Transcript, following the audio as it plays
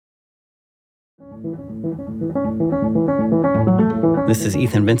This is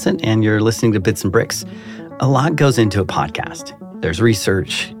Ethan Vincent, and you're listening to Bits and Bricks. A lot goes into a podcast. There's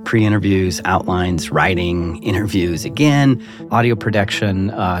research, pre-interviews, outlines, writing, interviews again, audio production,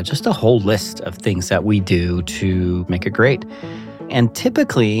 just a whole list of things that we do to make it great. And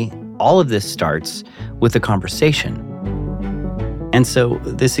typically, all of this starts with a conversation. And so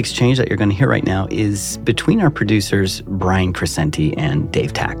this exchange that you're going to hear right now is between our producers, Brian Crescenti and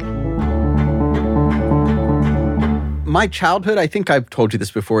Dave Tack. My childhood, I think I've told you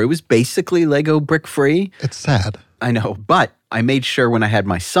this before, it was basically Lego brick free. It's sad. I know, but I made sure when I had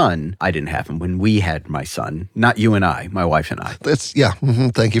my son, I didn't have him, when we had my son, not you and I, my wife and I.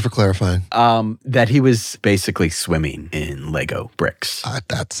 Thank you for clarifying. That he was basically swimming in Lego bricks.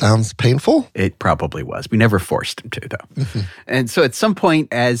 That sounds painful. It probably was. We never forced him to, though. Mm-hmm. And so at some point,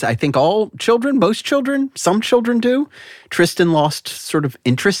 as I think all children, most children, some children do, Tristan lost sort of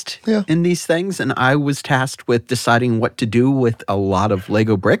interest in these things. And I was tasked with deciding what to do with a lot of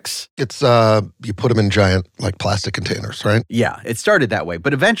Lego bricks. It's, you put them in giant, like, plastic containers, right? Yeah, it started that way.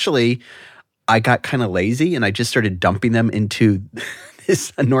 But eventually, I got kind of lazy and I just started dumping them into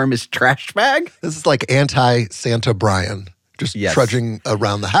this enormous trash bag. This is like anti-Santa Brian. Just trudging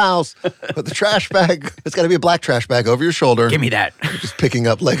around the house with the trash bag. It's got to be a black trash bag over your shoulder. Give me that. Just picking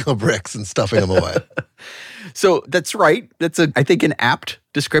up Lego bricks and stuffing them away. So that's right. That's, I think, an apt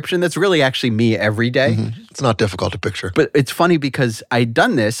description. That's really actually me every day. Mm-hmm. It's not difficult to picture. But it's funny because I'd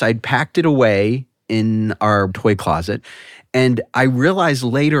done this. I'd packed it away in our toy closet. And I realized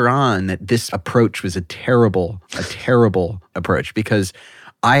later on that this approach was a terrible approach, because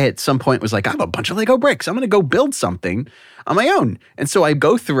I at some point was like, I have a bunch of Lego bricks. I'm going to go build something on my own. And so I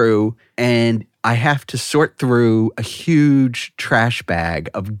go through and I have to sort through a huge trash bag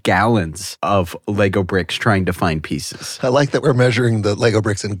of gallons of Lego bricks trying to find pieces. I like that we're measuring the Lego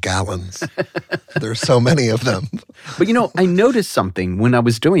bricks in gallons. There's so many of them. But I noticed something when I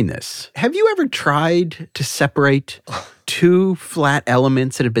was doing this. Have you ever tried to separate two flat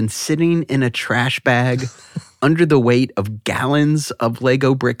elements that have been sitting in a trash bag under the weight of gallons of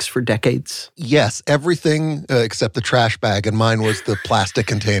Lego bricks for decades? Yes, everything except the trash bag, and mine was the plastic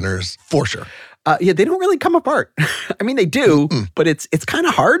containers, for sure. They don't really come apart. I mean, they do, but it's kind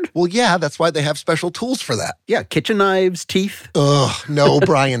of hard. Well, yeah, that's why they have special tools for that. Yeah, kitchen knives, teeth. Ugh, no,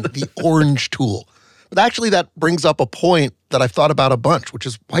 Brian, the orange tool. But actually, that brings up a point that I've thought about a bunch, which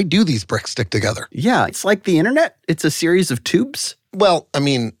is, why do these bricks stick together? Yeah, it's like the internet. It's a series of tubes. Well, I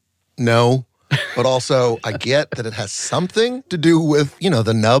mean, no. But also, I get that it has something to do with,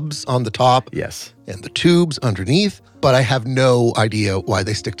 the nubs on the top. Yes. And the tubes underneath. But I have no idea why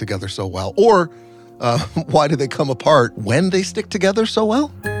they stick together so well. Or why do they come apart when they stick together so well?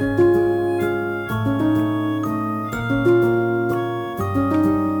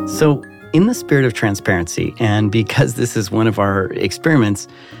 So, in the spirit of transparency, and because this is one of our experiments,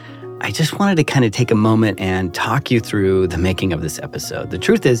 I just wanted to kind of take a moment and talk you through the making of this episode. The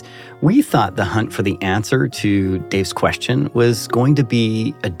truth is, we thought the hunt for the answer to Dave's question was going to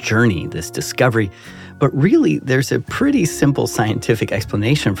be a journey, this discovery. But really, there's a pretty simple scientific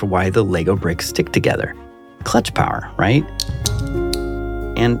explanation for why the Lego bricks stick together. Clutch power, right?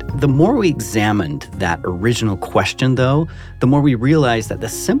 And the more we examined that original question, though, the more we realized that the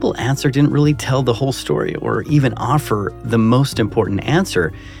simple answer didn't really tell the whole story or even offer the most important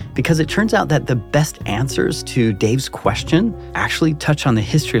answer, because it turns out that the best answers to Dave's question actually touch on the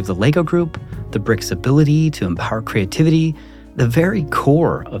history of the Lego group, the bricks' ability to empower creativity, the very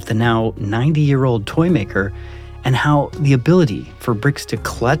core of the now 90-year-old toymaker, and how the ability for bricks to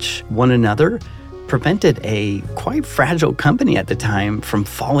clutch one another prevented a quite fragile company at the time from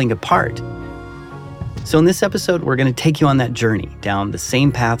falling apart. So in this episode, we're going to take you on that journey down the same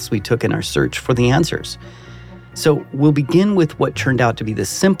paths we took in our search for the answers. So we'll begin with what turned out to be the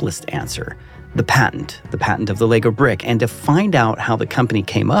simplest answer, the patent of the Lego brick. And to find out how the company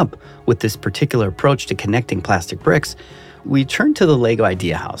came up with this particular approach to connecting plastic bricks, we turned to the Lego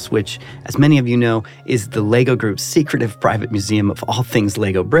Idea House, which, as many of you know, is the Lego Group's secretive private museum of all things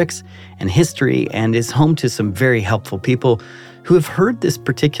Lego bricks and history, and is home to some very helpful people who have heard this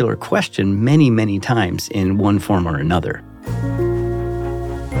particular question many, many times in one form or another.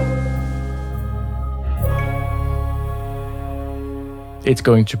 It's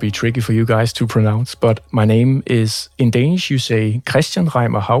going to be tricky for you guys to pronounce, but my name is, in Danish, you say Christian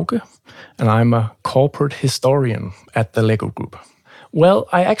Reimer Hauge, and I'm a corporate historian at the Lego Group. Well,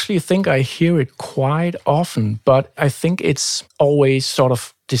 I actually think I hear it quite often, but I think it's always sort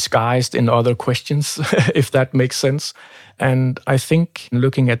of disguised in other questions, if that makes sense. And I think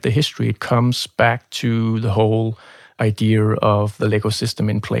looking at the history, it comes back to the whole idea of the Lego system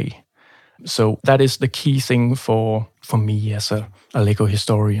in play. So that is the key thing for me as a Lego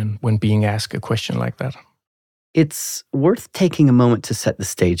historian when being asked a question like that. It's worth taking a moment to set the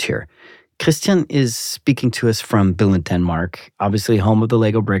stage here. Christian is speaking to us from Billund, Denmark, obviously home of the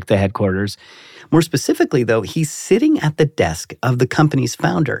Lego Brick, the headquarters. More specifically, though, he's sitting at the desk of the company's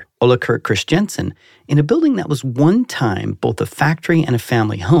founder, Ole Kirk Christiansen, in a building that was one time both a factory and a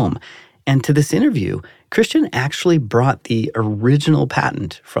family home. And to this interview, Christian actually brought the original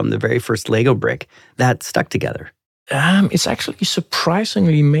patent from the very first Lego brick that stuck together. It's actually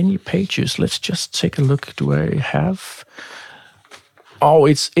surprisingly many pages. Let's just take a look. Do I have... Oh,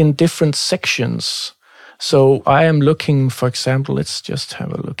 it's in different sections. So I am looking, for example, let's just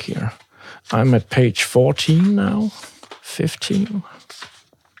have a look here. I'm at page 14 now, 15.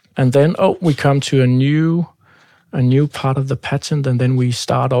 And then, we come to a new part of the patent, and then we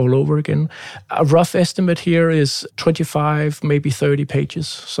start all over again. A rough estimate here is 25, maybe 30 pages,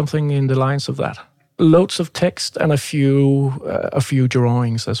 something in the lines of that. Loads of text and a few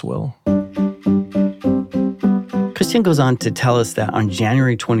drawings as well. Christian goes on to tell us that on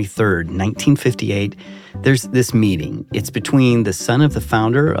January 23rd, 1958, there's this meeting. It's between the son of the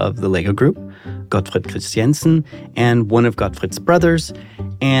founder of the Lego Group, Gottfried Christiansen, and one of Gottfried's brothers,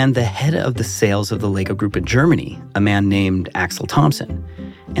 and the head of the sales of the Lego Group in Germany, a man named Axel Thomsen.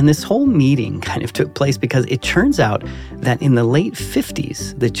 And this whole meeting kind of took place because it turns out that in the late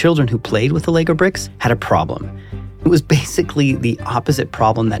 50s, the children who played with the Lego bricks had a problem. It was basically the opposite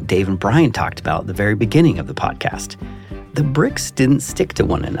problem that Dave and Brian talked about at the very beginning of the podcast. The bricks didn't stick to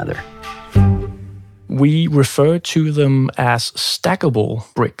one another. We refer to them as stackable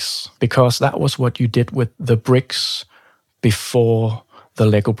bricks because that was what you did with the bricks before the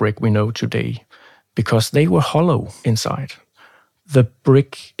Lego brick we know today, because they were hollow inside. The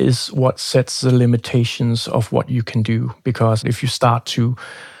brick is what sets the limitations of what you can do, because if you start to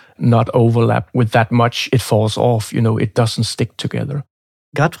not overlap with that much, it falls off, it doesn't stick together.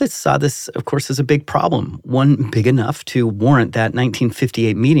 Gottfried saw this, of course, as a big problem, one big enough to warrant that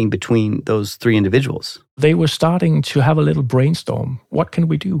 1958 meeting between those three individuals. They were starting to have a little brainstorm. What can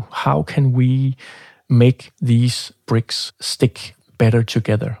we do? How can we make these bricks stick better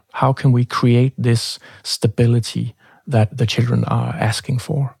together? How can we create this stability that the children are asking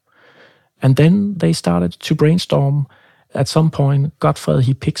for? And then they started to brainstorm. At some point, Gottfried,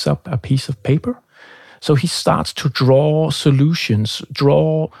 he picks up a piece of paper. So he starts to draw solutions,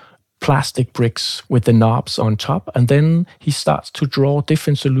 draw plastic bricks with the knobs on top. And then he starts to draw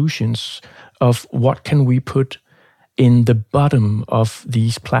different solutions of what can we put in the bottom of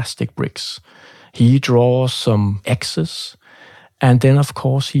these plastic bricks. He draws some X's. And then, of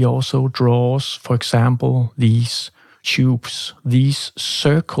course, he also draws, for example, these tubes, these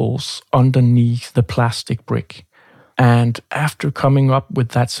circles underneath the plastic brick. And after coming up with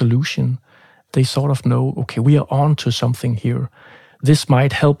that solution, they sort of know, okay, we are on to something here. This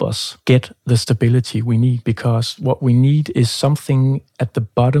might help us get the stability we need, because what we need is something at the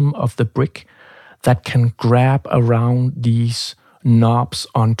bottom of the brick that can grab around these knobs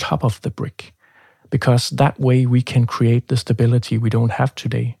on top of the brick, because that way we can create the stability we don't have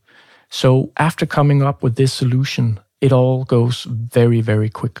today. So after coming up with this solution, it all goes very, very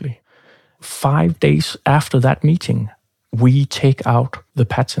quickly. 5 days after that meeting, we take out the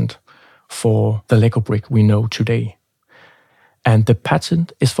patent for the Lego brick we know today. And the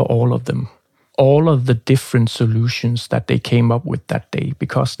patent is for all of them, all of the different solutions that they came up with that day,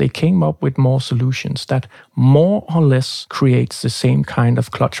 because they came up with more solutions that more or less creates the same kind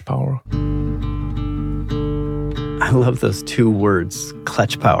of clutch power. I love those two words,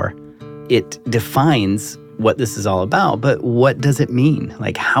 clutch power. It defines what this is all about, but what does it mean?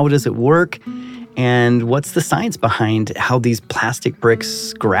 Like, how does it work? And what's the science behind how these plastic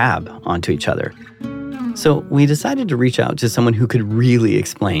bricks grab onto each other? So we decided to reach out to someone who could really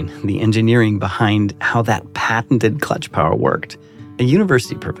explain the engineering behind how that patented clutch power worked, a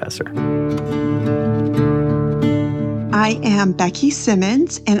university professor. I am Becky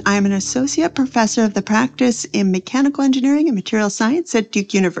Simmons, and I'm an associate professor of the practice in mechanical engineering and material science at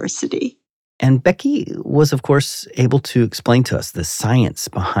Duke University. And Becky was, of course, able to explain to us the science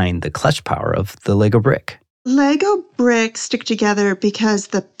behind the clutch power of the Lego brick. Lego bricks stick together because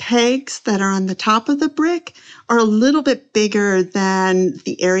the pegs that are on the top of the brick are a little bit bigger than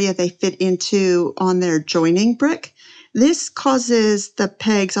the area they fit into on their joining brick. This causes the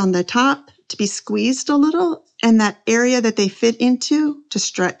pegs on the top to be squeezed a little and that area that they fit into to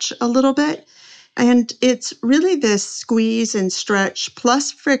stretch a little bit. And it's really this squeeze and stretch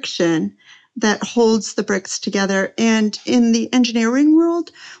plus friction that holds the bricks together. And in the engineering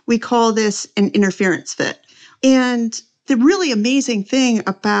world, we call this an interference fit. And The really amazing thing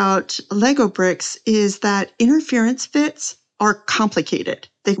about Lego bricks is that interference fits are complicated.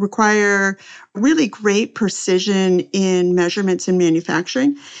 They require really great precision in measurements and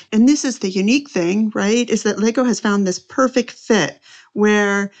manufacturing. And this is the unique thing, right, is that Lego has found this perfect fit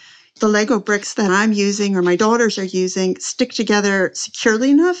where the Lego bricks that I'm using or my daughters are using stick together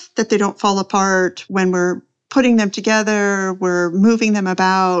securely enough that they don't fall apart when we're putting them together, we're moving them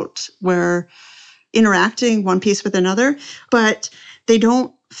about, we're interacting one piece with another, but they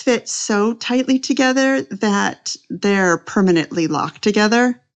don't fit so tightly together that they're permanently locked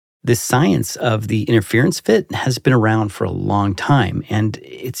together. The science of the interference fit has been around for a long time, and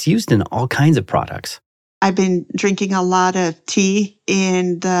it's used in all kinds of products. I've been drinking a lot of tea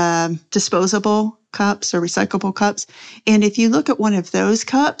in the disposable cups or recyclable cups. And if you look at one of those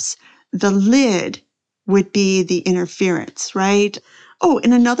cups, the lid would be the interference, right? Oh,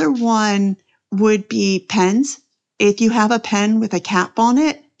 and another one would be pens. If you have a pen with a cap on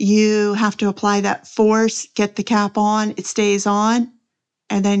it, you have to apply that force, get the cap on, it stays on,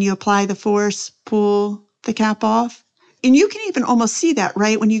 and then you apply the force, pull the cap off. And you can even almost see that,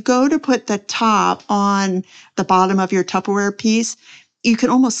 right? When you go to put the top on the bottom of your Tupperware piece, you can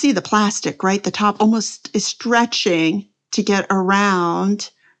almost see the plastic, right? The top almost is stretching to get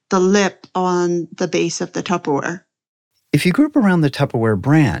around the lip on the base of the Tupperware. If you grew up around the Tupperware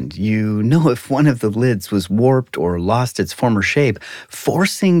brand, you know if one of the lids was warped or lost its former shape,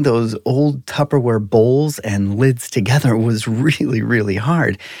 forcing those old Tupperware bowls and lids together was really, really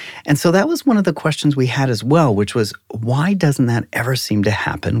hard. And so that was one of the questions we had as well, which was, why doesn't that ever seem to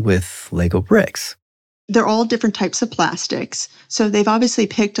happen with Lego bricks? They're all different types of plastics. So they've obviously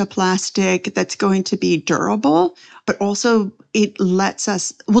picked a plastic that's going to be durable, but also it lets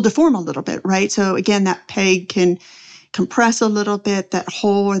us, will deform a little bit, right? So again, that peg can compress a little bit, that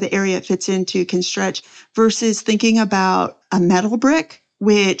hole or the area it fits into can stretch, versus thinking about a metal brick,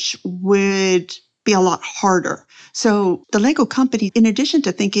 which would be a lot harder. So the Lego company, in addition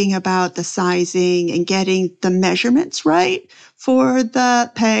to thinking about the sizing and getting the measurements right for the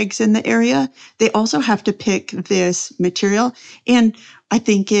pegs in the area, they also have to pick this material. And I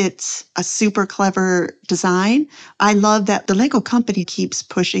think it's a super clever design. I love that the Lego company keeps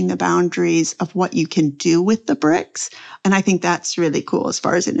pushing the boundaries of what you can do with the bricks. And I think that's really cool as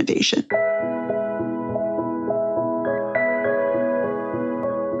far as innovation.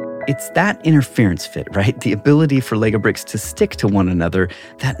 It's that interference fit, right? The ability for Lego bricks to stick to one another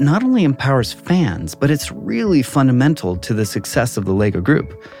that not only empowers fans, but it's really fundamental to the success of the Lego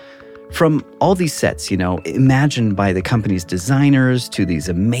group. From all these sets, imagined by the company's designers to these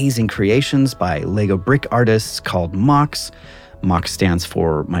amazing creations by Lego brick artists called MOCs. MOC stands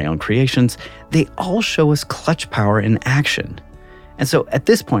for My Own Creations. They all show us clutch power in action. And so at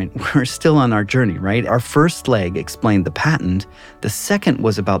this point, we're still on our journey, right? Our first leg explained the patent. The second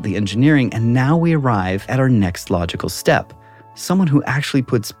was about the engineering. And now we arrive at our next logical step. Someone who actually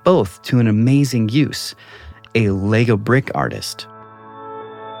puts both to an amazing use. A Lego brick artist.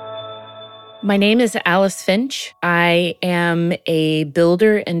 My name is Alice Finch. I am a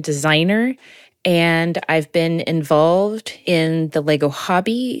builder and designer, and I've been involved in the Lego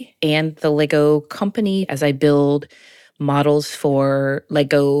hobby and the Lego company as I build models for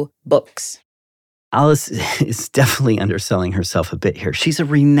Lego books. Alice is definitely underselling herself a bit here. She's a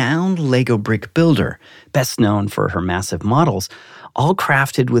renowned Lego brick builder, best known for her massive models, all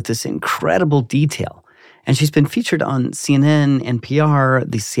crafted with this incredible detail. And she's been featured on CNN, NPR,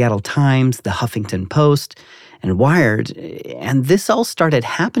 the Seattle Times, the Huffington Post, and Wired. And this all started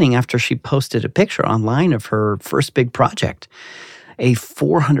happening after she posted a picture online of her first big project, a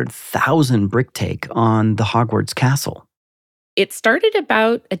 400,000 brick take on the Hogwarts castle. It started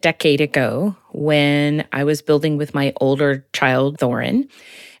about a decade ago when I was building with my older child, Thorin.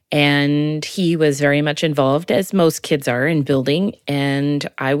 And he was very much involved, as most kids are, in building. And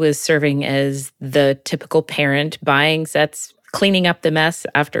I was serving as the typical parent, buying sets, cleaning up the mess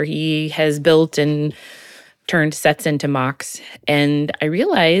after he has built and turned sets into MOCs. And I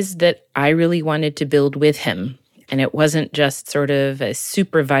realized that I really wanted to build with him. And it wasn't just sort of a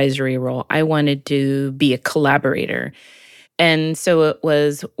supervisory role. I wanted to be a collaborator. And so it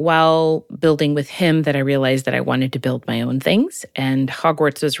was while building with him that I realized that I wanted to build my own things. And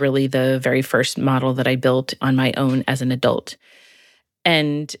Hogwarts was really the very first model that I built on my own as an adult.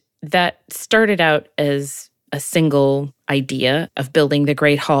 And that started out as a single idea of building the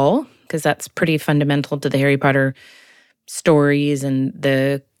Great Hall, because that's pretty fundamental to the Harry Potter stories and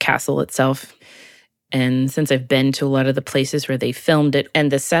the castle itself. And since I've been to a lot of the places where they filmed it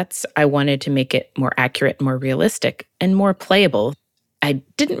and the sets, I wanted to make it more accurate, more realistic, and more playable. I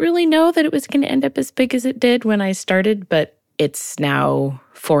didn't really know that it was going to end up as big as it did when I started, but it's now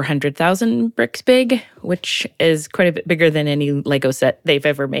 400,000 bricks big, which is quite a bit bigger than any Lego set they've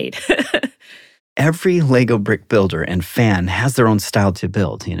ever made. Every Lego brick builder and fan has their own style to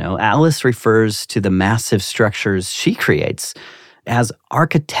build. Alice refers to the massive structures she creates as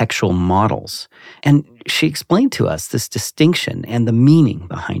architectural models. And she explained to us this distinction and the meaning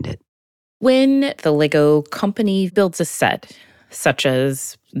behind it. When the Lego company builds a set, such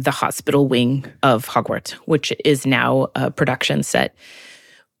as the hospital wing of Hogwarts, which is now a production set,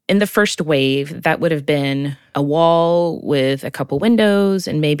 in the first wave, that would have been a wall with a couple windows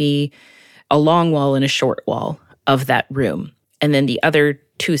and maybe a long wall and a short wall of that room. And then the other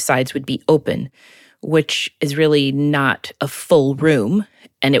two sides would be open, which is really not a full room,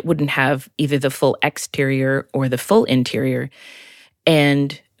 and it wouldn't have either the full exterior or the full interior.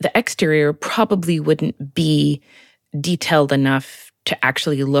 And the exterior probably wouldn't be detailed enough to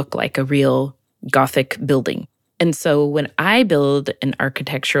actually look like a real Gothic building. And so when I build an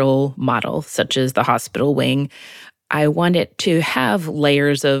architectural model, such as the hospital wing, I want it to have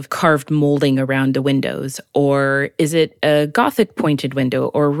layers of carved molding around the windows. Or is it a Gothic pointed window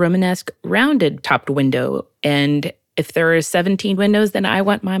or Romanesque rounded topped window? And if there are 17 windows, then I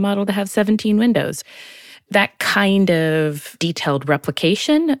want my model to have 17 windows. That kind of detailed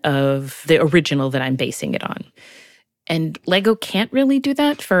replication of the original that I'm basing it on. And Lego can't really do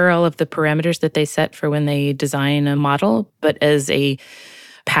that for all of the parameters that they set for when they design a model. But as a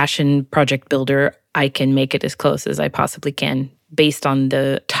passion project builder, I can make it as close as I possibly can based on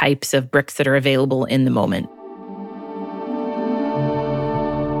the types of bricks that are available in the moment.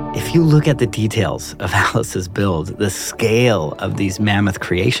 If you look at the details of Alice's build, the scale of these mammoth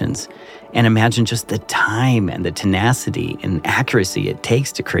creations, and imagine just the time and the tenacity and accuracy it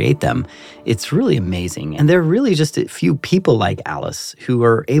takes to create them, it's really amazing. And there are really just a few people like Alice who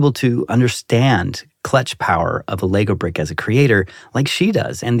are able to understand clutch power of a Lego brick as a creator like she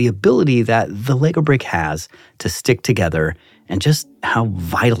does, and the ability that the Lego brick has to stick together and just how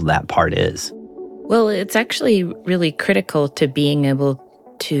vital that part is. Well, it's actually really critical to being able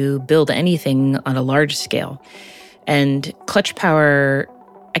to build anything on a large scale. And clutch power,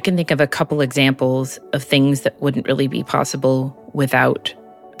 I can think of a couple examples of things that wouldn't really be possible without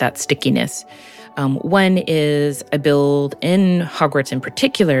that stickiness. One is I build in Hogwarts in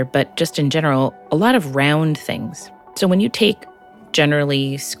particular, but just in general, a lot of round things. So when you take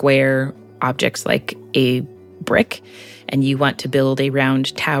generally square objects like a brick and you want to build a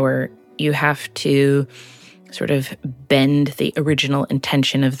round tower, you have to sort of bend the original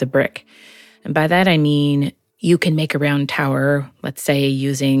intention of the brick. And by that, I mean, you can make a round tower, let's say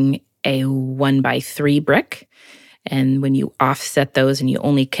using a 1x3 brick. And when you offset those and you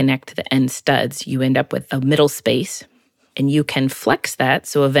only connect the end studs, you end up with a middle space. And you can flex that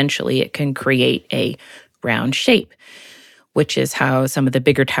so eventually it can create a round shape, which is how some of the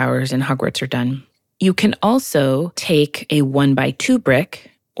bigger towers in Hogwarts are done. You can also take a 1x2 brick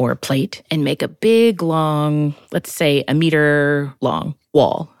or plate and make a big, long, let's say a meter long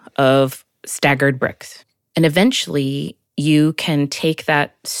wall of staggered bricks. And eventually you can take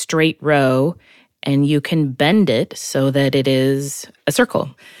that straight row and you can bend it so that it is a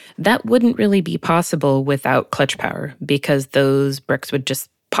circle. That wouldn't really be possible without clutch power because those bricks would just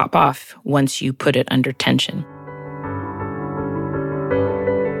pop off once you put it under tension.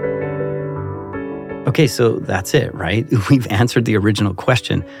 Okay, so that's it, right? We've answered the original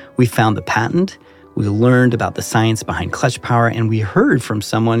question. We found the patent, we learned about the science behind clutch power, and we heard from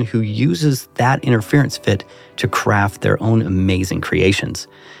someone who uses that interference fit to craft their own amazing creations.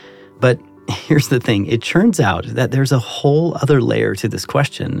 But here's the thing, it turns out that there's a whole other layer to this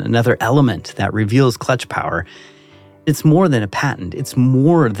question, another element that reveals clutch power. It's more than a patent, it's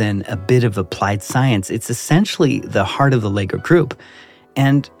more than a bit of applied science. It's essentially the heart of the Lego group.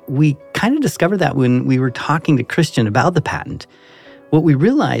 And we kind of discovered that when we were talking to Christian about the patent. What we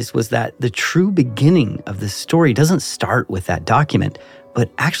realized was that the true beginning of this story doesn't start with that document, but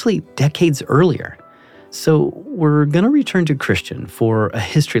actually decades earlier. So we're going to return to Christian for a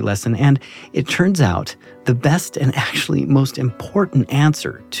history lesson, and it turns out the best and actually most important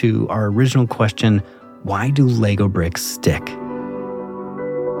answer to our original question, why do Lego bricks stick?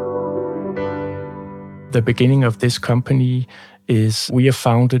 The beginning of this company is we are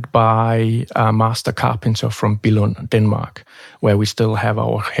founded by a master carpenter from Billund, Denmark, where we still have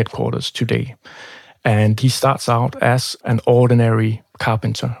our headquarters today. And he starts out as an ordinary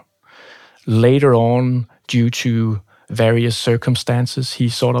carpenter. Later on, due to various circumstances,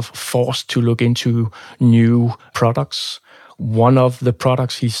 he's sort of forced to look into new products. one of the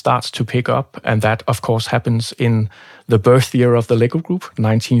products he starts to pick up, and that of course happens in the birth year of the Lego Group,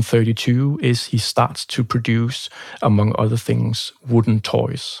 1932, is he starts to produce, among other things, wooden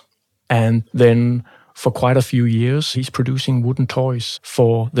toys. And then for quite a few years, he's producing wooden toys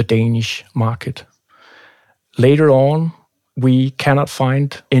for the Danish market. Later on, we cannot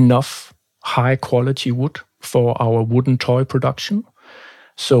find enough high-quality wood for our wooden toy production.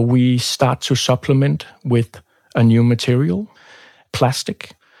 So we start to supplement with a new material,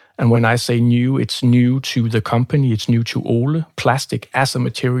 plastic. And when I say new, it's new to the company, it's new to Ole. Plastic as a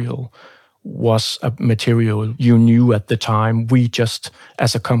material was a material you knew at the time. We just,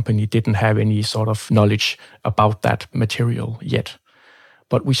 as a company, didn't have any sort of knowledge about that material yet.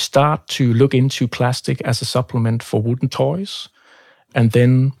 But we start to look into plastic as a supplement for wooden toys. And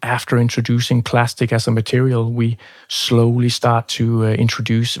then after introducing plastic as a material, we slowly start to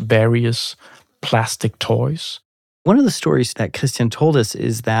introduce various plastic toys. One of the stories that Christian told us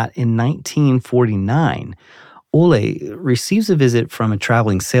is that in 1949, Ole receives a visit from a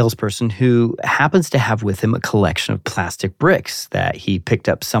traveling salesperson who happens to have with him a collection of plastic bricks that he picked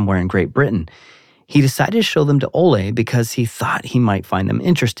up somewhere in Great Britain. He decided to show them to Ole because he thought he might find them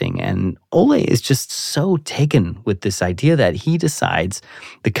interesting. And Ole is just so taken with this idea that he decides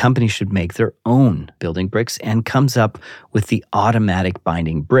the company should make their own building bricks and comes up with the automatic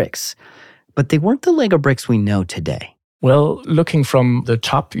binding bricks. But they weren't the Lego bricks we know today. Well, looking from the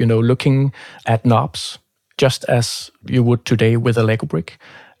top, looking at knobs, just as you would today with a Lego brick,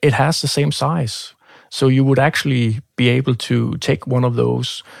 it has the same size. So you would actually be able to take one of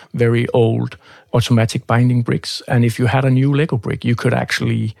those very old automatic binding bricks, and if you had a new Lego brick, you could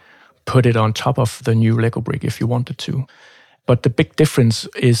actually put it on top of the new Lego brick if you wanted to. But the big difference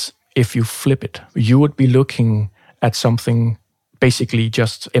is if you flip it, you would be looking at something basically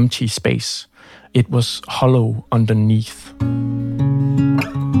just empty space. It was hollow underneath.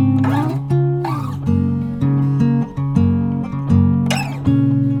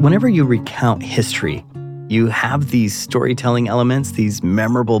 Whenever you recount history, you have these storytelling elements, these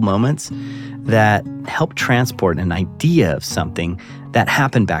memorable moments that help transport an idea of something that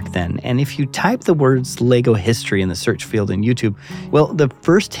happened back then. And if you type the words Lego history in the search field in YouTube, well, the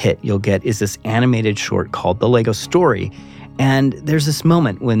first hit you'll get is this animated short called The Lego Story. And there's this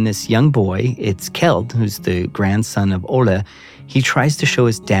moment when this young boy, it's Kjeld, who's the grandson of Ole, he tries to show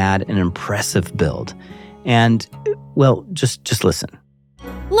his dad an impressive build. And, well, just listen.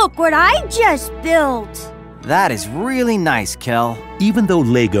 Look what I just built! That is really nice, Kel. Even though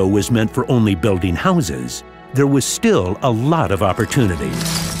Lego was meant for only building houses, there was still a lot of opportunity.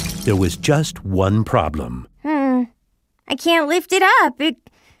 There was just one problem. I can't lift it up. It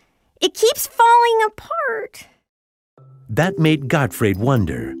keeps falling apart. That made Gottfried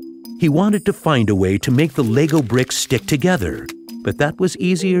wonder. He wanted to find a way to make the Lego bricks stick together, but that was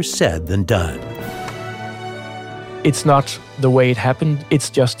easier said than done. It's not the way it happened.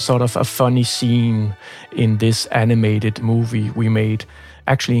 It's just sort of a funny scene in this animated movie we made,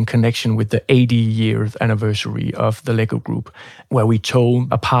 actually in connection with the 80th anniversary of the Lego Group, where we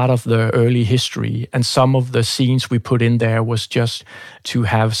told a part of the early history, and some of the scenes we put in there was just to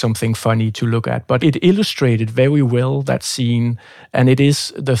have something funny to look at. But it illustrated very well that scene, and it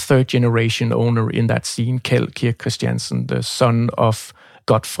is the third generation owner in that scene, Kjeld Kirk Christiansen, the son of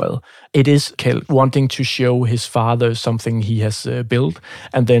Gottfried. It is Kjeld wanting to show his father something he has built,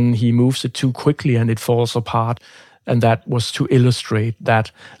 and then he moves it too quickly and it falls apart. And that was to illustrate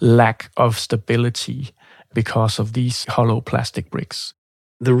that lack of stability because of these hollow plastic bricks.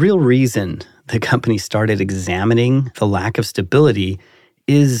 The real reason the company started examining the lack of stability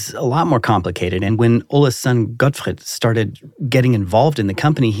is a lot more complicated. And when Ole's son Gottfried started getting involved in the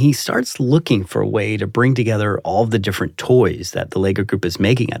company, he starts looking for a way to bring together all of the different toys that the Lego Group is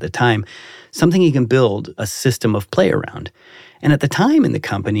making at the time, something he can build a system of play around. And at the time in the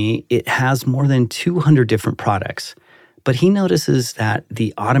company, it has more than 200 different products. But he notices that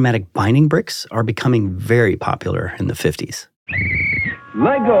the automatic binding bricks are becoming very popular in the 50s.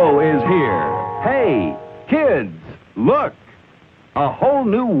 Lego is here. Hey, kids, look. A whole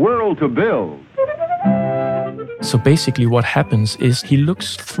new world to build. So basically what happens is he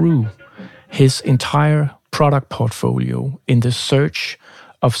looks through his entire product portfolio in the search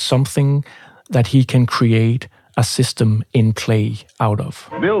of something that he can create a system in play out of.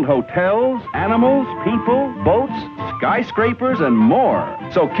 Build hotels, animals, people, boats, skyscrapers, and more.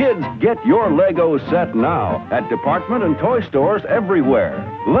 So kids, get your Lego set now at department and toy stores everywhere.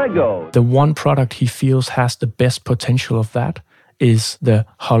 Lego. The one product he feels has the best potential of that is the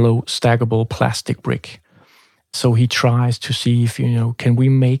hollow stackable plastic brick. So he tries to see if, can we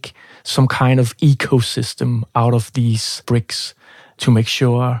make some kind of ecosystem out of these bricks to make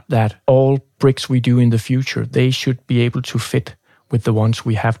sure that all bricks we do in the future, they should be able to fit with the ones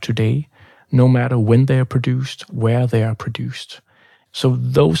we have today, no matter when they are produced, where they are produced. So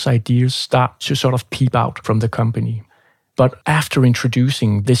those ideas start to sort of peep out from the company. But after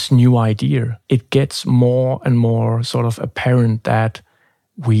introducing this new idea, it gets more and more sort of apparent that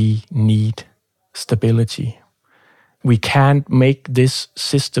we need stability. We can't make this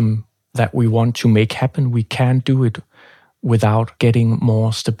system that we want to make happen. We can't do it without getting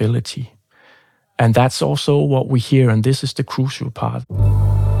more stability. And that's also what we hear, and this is the crucial part.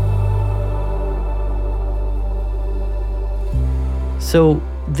 So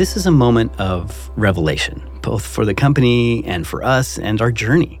this is a moment of revelation, both for the company and for us and our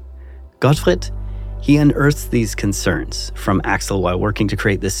journey. Gottfried, he unearths these concerns from Axel while working to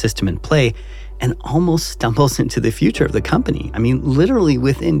create this system in play and almost stumbles into the future of the company. I mean, literally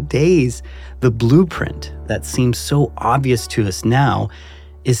within days, the blueprint that seems so obvious to us now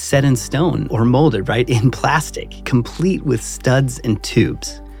is set in stone or molded, right, in plastic, complete with studs and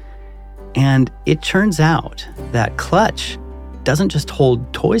tubes. And it turns out that Clutch doesn't just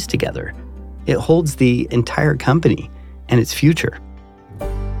hold toys together, it holds the entire company and its future.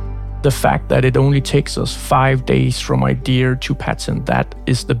 The fact that it only takes us 5 days from idea to patent, that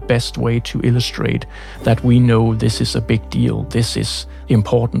is the best way to illustrate that we know this is a big deal, this is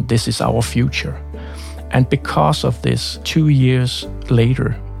important, this is our future. And because of this, 2 years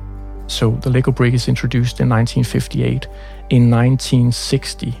later, so the Lego brick is introduced in 1958, in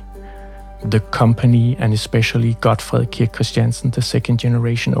 1960, the company, and especially Gottfried Kirk Christiansen, the second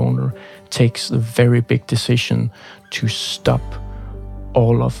generation owner, takes the very big decision to stop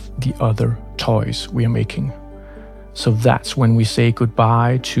all of the other toys we are making. So that's when we say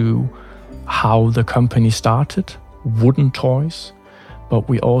goodbye to how the company started, wooden toys, but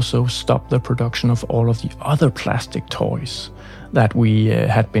we also stop the production of all of the other plastic toys that we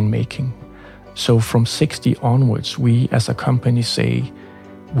had been making. So from 60 onwards, we as a company say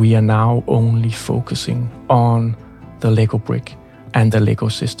we are now only focusing on the Lego brick and the Lego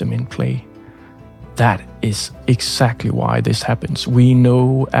system in play. That is exactly why this happens. We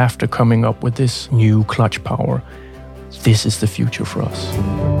know after coming up with this new clutch power, this is the future for us.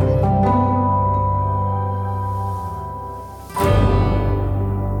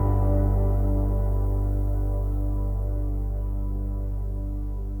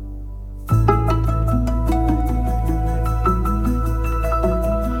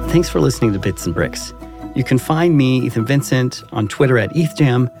 Thanks for listening to Bits and Bricks. You can find me, Ethan Vincent, on Twitter at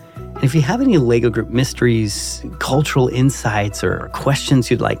ETHJam. And if you have any Lego Group mysteries, cultural insights, or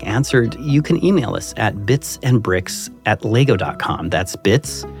questions you'd like answered, you can email us at bitsnbricks@lego.com. That's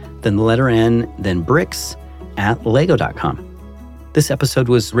bits, then the letter N, then bricks @lego.com. This episode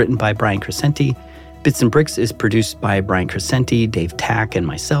was written by Brian Crescenti. Bits and Bricks is produced by Brian Crescenti, Dave Tack, and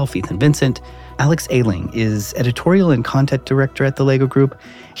myself, Ethan Vincent. Alex Ailing is editorial and content director at the Lego Group.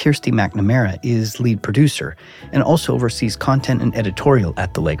 Kirsty McNamara is lead producer and also oversees content and editorial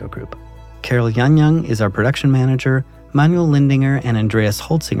at the Lego Group. Carol Yanyang is our production manager. Manuel Lindinger and Andreas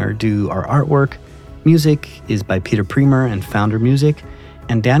Holzinger do our artwork. Music is by Peter Premer and Founder Music.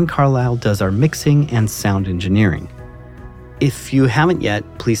 And Dan Carlisle does our mixing and sound engineering. If you haven't yet,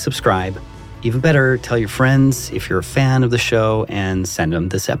 please subscribe. Even better, tell your friends if you're a fan of the show and send them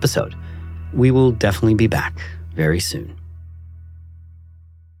this episode. We will definitely be back very soon.